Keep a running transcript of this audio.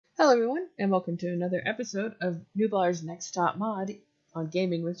Hello everyone, and welcome to another episode of Nooblar's Next Top Mod on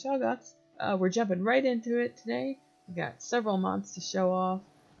Gaming with Shoggoths. We're jumping right into it today. We've got several mods to show off.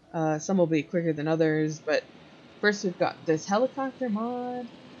 Some will be quicker than others, but first we've got this helicopter mod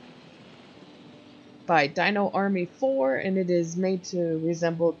by Dino Army 4, and it is made to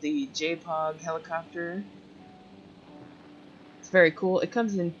resemble the J-Pog helicopter. It's very cool. It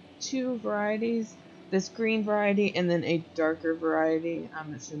comes in two varieties. This green variety and then a darker variety.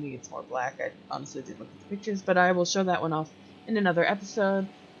 I'm assuming it's more black. I honestly didn't look at the pictures, but I will show that one off in another episode.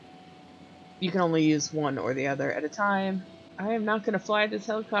 You can only use one or the other at a time. I am not going to fly this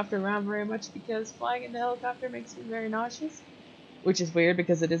helicopter around very much because flying in the helicopter makes me very nauseous, which is weird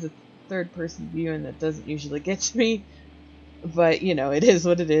because it is a third-person view and that doesn't usually get to me. But, you know, it is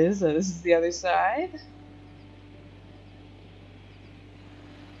what it is. This is the other side.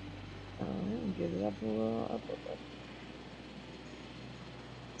 Get it up a little, up.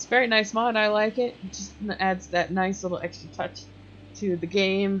 It's a very nice mod. I like it. It just adds that nice little extra touch to the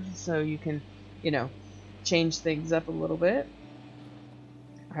game, so you can, you know, change things up a little bit.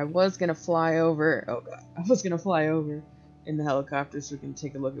 I was gonna fly over. Oh god, I was gonna fly over in the helicopter so we can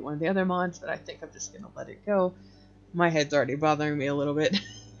take a look at one of the other mods, but I think I'm just gonna let it go. My head's already bothering me a little bit.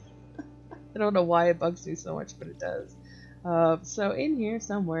 I don't know why it bugs me so much, but it does. So in here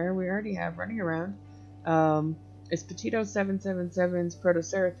somewhere, we already have running around, it's Potato777's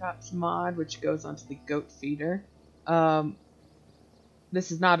Protoceratops mod, which goes onto the goat feeder.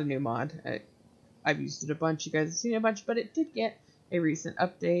 This is not a new mod. I've used it a bunch, you guys have seen it a bunch, but it did get a recent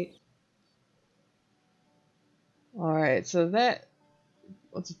update. Alright, so that,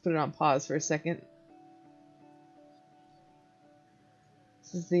 let's just put it on pause for a second.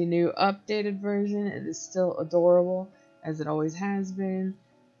 This is the new updated version. It is still adorable, as it always has been,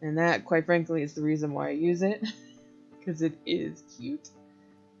 and that, quite frankly, is the reason why I use it, because it is cute.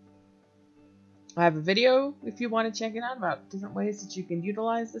 I have a video, if you want to check it out, about different ways that you can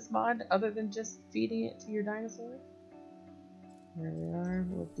utilize this mod, other than just feeding it to your dinosaur. There we are.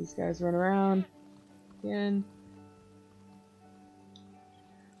 We'll let these guys run around again.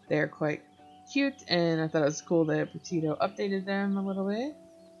 They're quite cute, and I thought it was cool that Potato updated them a little bit.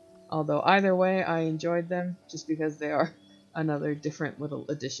 Although either way, I enjoyed them just because they are another different little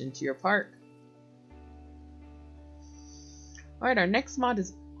addition to your park. Alright, our next mod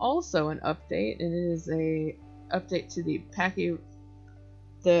is also an update, and it is a update to the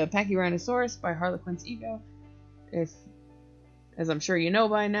Pachyrhinosaurus by Harlequin's Ego. As I'm sure you know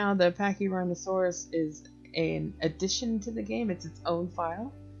by now, the Pachyrhinosaurus is an addition to the game. It's its own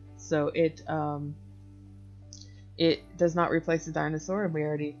file, so it does not replace the dinosaur.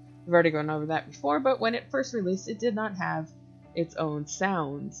 We've already gone over that before, but when it first released, it did not have its own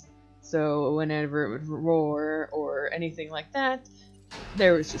sounds. So whenever it would roar or anything like that,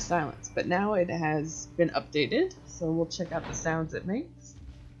 there was just silence. But now it has been updated, so we'll check out the sounds it makes.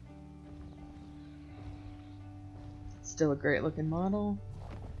 Still a great looking model.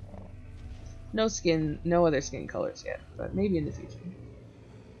 No other skin colors yet, but maybe in the future.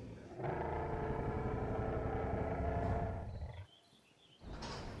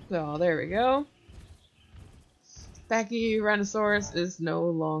 So there we go. Pachyrhinosaurus is no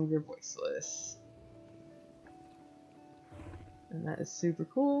longer voiceless. And that is super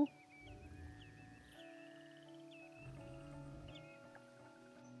cool.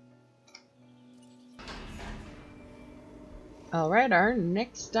 Alright, our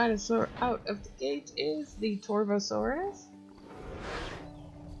next dinosaur out of the gate is the Torvosaurus.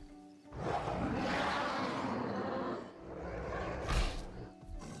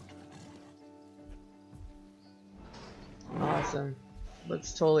 Awesome.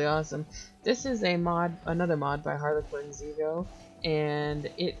 Looks totally awesome. This is a mod, another mod by Harlequin's Ego, and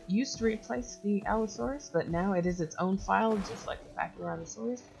it used to replace the Allosaurus, but now it is its own file, just like the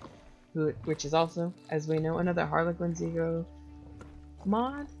Pachyrhinosaurus, which is also, as we know, another Harlequin's Ego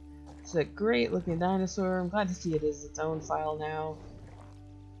mod. It's a great looking dinosaur. I'm glad to see it is its own file now,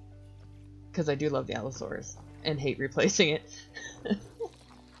 because I do love the Allosaurus and hate replacing it.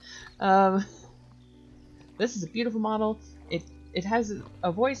 This is a beautiful model. It has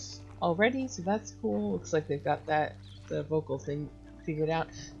a voice already, so that's cool. Looks like they've got the vocal thing figured out.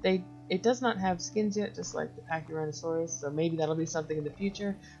 It does not have skins yet, just like the Pachyrhinosaurus, so maybe that'll be something in the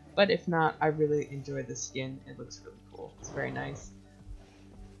future. But if not, I really enjoy the skin. It looks really cool. It's very nice.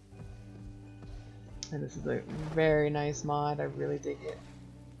 And this is a very nice mod. I really dig it.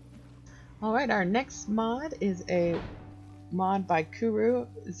 Alright, our next mod is a mod by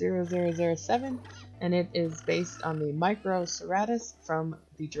Kuru0007, and it is based on the Microceratus from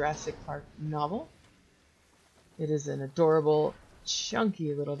the Jurassic Park novel. It is an adorable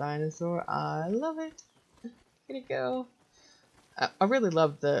chunky little dinosaur. I love it. Here you go. I really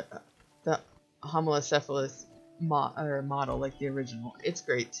love the Homolocephalus model, like the original. It's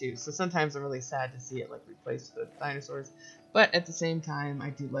great too. So sometimes I'm really sad to see it like replaced with dinosaurs, but at the same time, I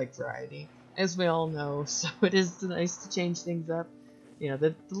do like variety, as we all know. So it is nice to change things up. You know,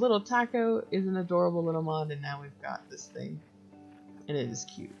 the little taco is an adorable little mod, and now we've got this thing, and it is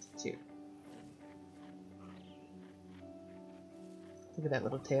cute too. Look at that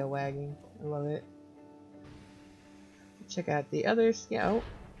little tail wagging. I love it. Check out the other skin. Oh,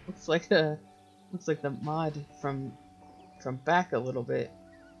 looks like the mod from back a little bit.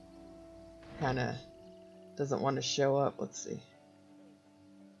 Kind of doesn't want to show up. Let's see.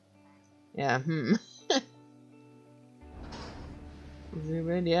 Yeah. Zoom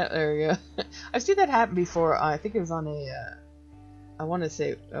in. Yeah, there we go. I've seen that happen before. I think it was on a. I want to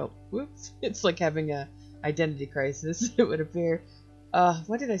say. Oh, whoops! It's like having a identity crisis. It would appear.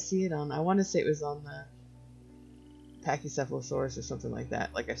 What did I see it on? I want to say it was on the Pachycephalosaurus or something like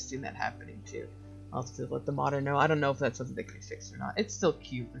that. Like, I've seen that happening too. I'll have to let the modder know. I don't know if that's something that can be fixed or not. It's still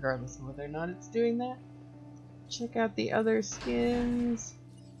cute regardless of whether or not it's doing that. Check out the other skins.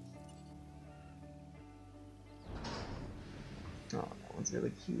 Oh, that one's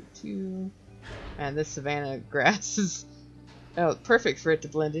really cute too. And this savanna grass is perfect for it to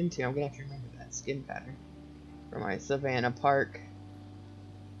blend into. I'm gonna have to remember that skin pattern for my savanna park.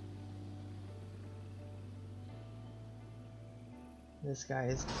 This guy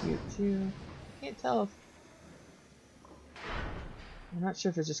is cute too. I can't tell if... I'm not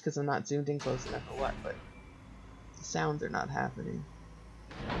sure if it's just because I'm not zoomed in close enough or what, but the sounds are not happening.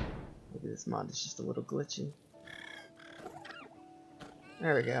 Maybe this mod is just a little glitchy.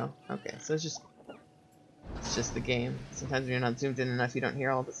 There we go. Okay, so it's just the game. Sometimes when you're not zoomed in enough, you don't hear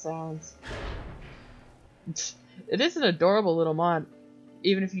all the sounds. It is an adorable little mod,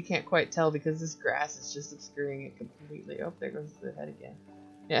 even if you can't quite tell, because this grass is just obscuring it completely. Oh, there goes the head again.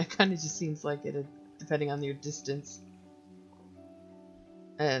 Yeah, it kind of just seems like it, depending on your distance.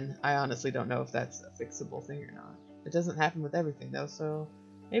 And I honestly don't know if that's a fixable thing or not. It doesn't happen with everything though, so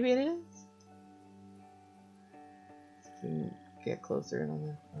maybe it is? Can get closer and on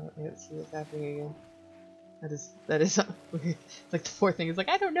the... let's see what's happening again. That is like the fourth thing is like,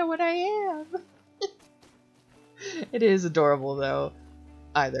 I don't know what I am! It is adorable though,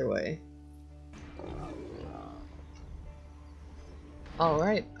 either way.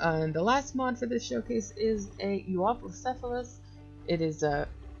 Alright, and the last mod for this showcase is a Euoplocephalus. It is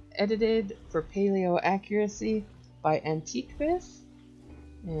edited for paleo accuracy by Antiquus,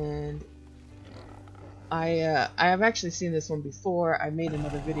 and I have actually seen this one before. I made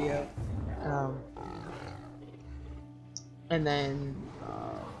another video, and then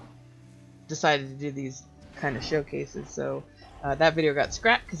decided to do these kind of showcases. So that video got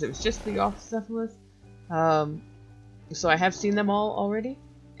scrapped because it was just the Euoplocephalus. So I have seen them all already,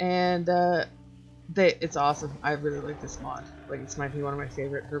 and it's awesome. I really like this mod. Like, this might be one of my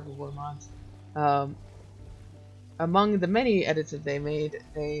favorite herbivore mods. Among the many edits that they made,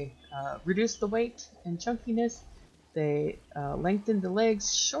 they reduced the weight and chunkiness. They lengthened the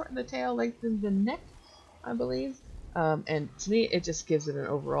legs, shortened the tail, lengthened the neck, I believe. And to me, it just gives it an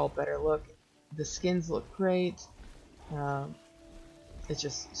overall better look. The skins look great. It's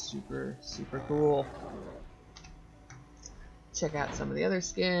just super, super cool. Check out some of the other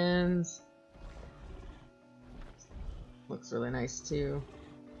skins. Looks really nice too.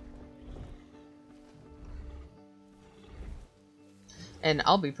 And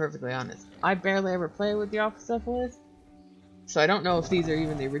I'll be perfectly honest, I barely ever play with the Euoplocephalus, so I don't know if these are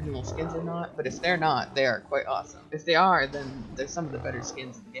even the original skins or not, but if they're not, they are quite awesome. If they are, then they're some of the better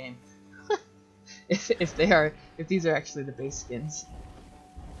skins in the game. if these are actually the base skins.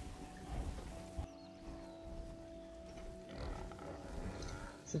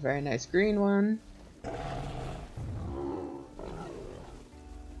 It's a very nice green one.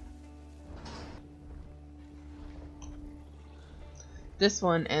 This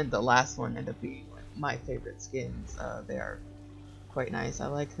one and the last one end up being my favorite skins. They are quite nice. I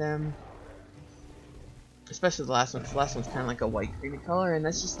like them. Especially the last one, because the last one's kind of like a white creamy color, and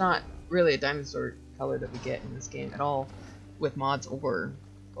that's just not really a dinosaur color that we get in this game at all with mods or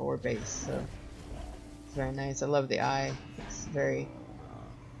base. So it's very nice. I love the eye. It's very,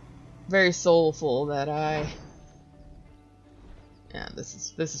 very soulful, that eye. Yeah,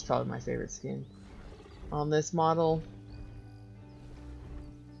 this is probably my favorite skin on this model.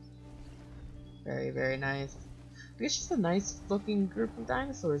 Very, very nice. It's just a nice looking group of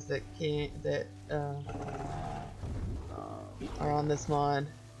dinosaurs that are on this mod.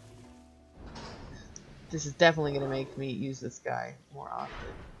 this is definitely going to make me use this guy more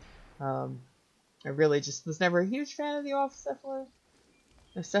often. I really just was never a huge fan of the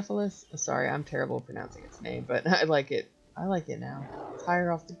Euoplocephalus. Sorry, I'm terrible at pronouncing its name, but I like it. I like it now. It's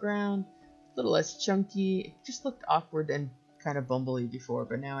higher off the ground, a little less chunky. It just looked awkward and kind of bumbly before,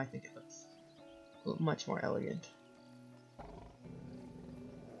 but now I think it looks much more elegant.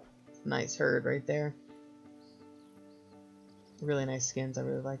 Nice herd right there. Really nice skins. I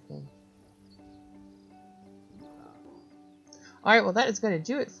really like them. Alright, well that is going to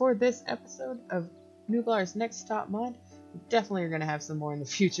do it for this episode of Nublar's Next Top Mod. We definitely are going to have some more in the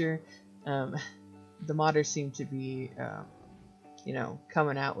future. The modders seem to be, you know,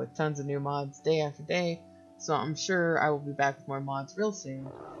 coming out with tons of new mods day after day. So I'm sure I will be back with more mods real soon.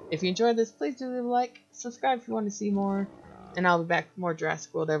 If you enjoyed this, please do leave a like, subscribe if you want to see more, and I'll be back with more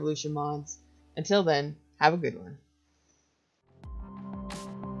Jurassic World Evolution mods. Until then, have a good one.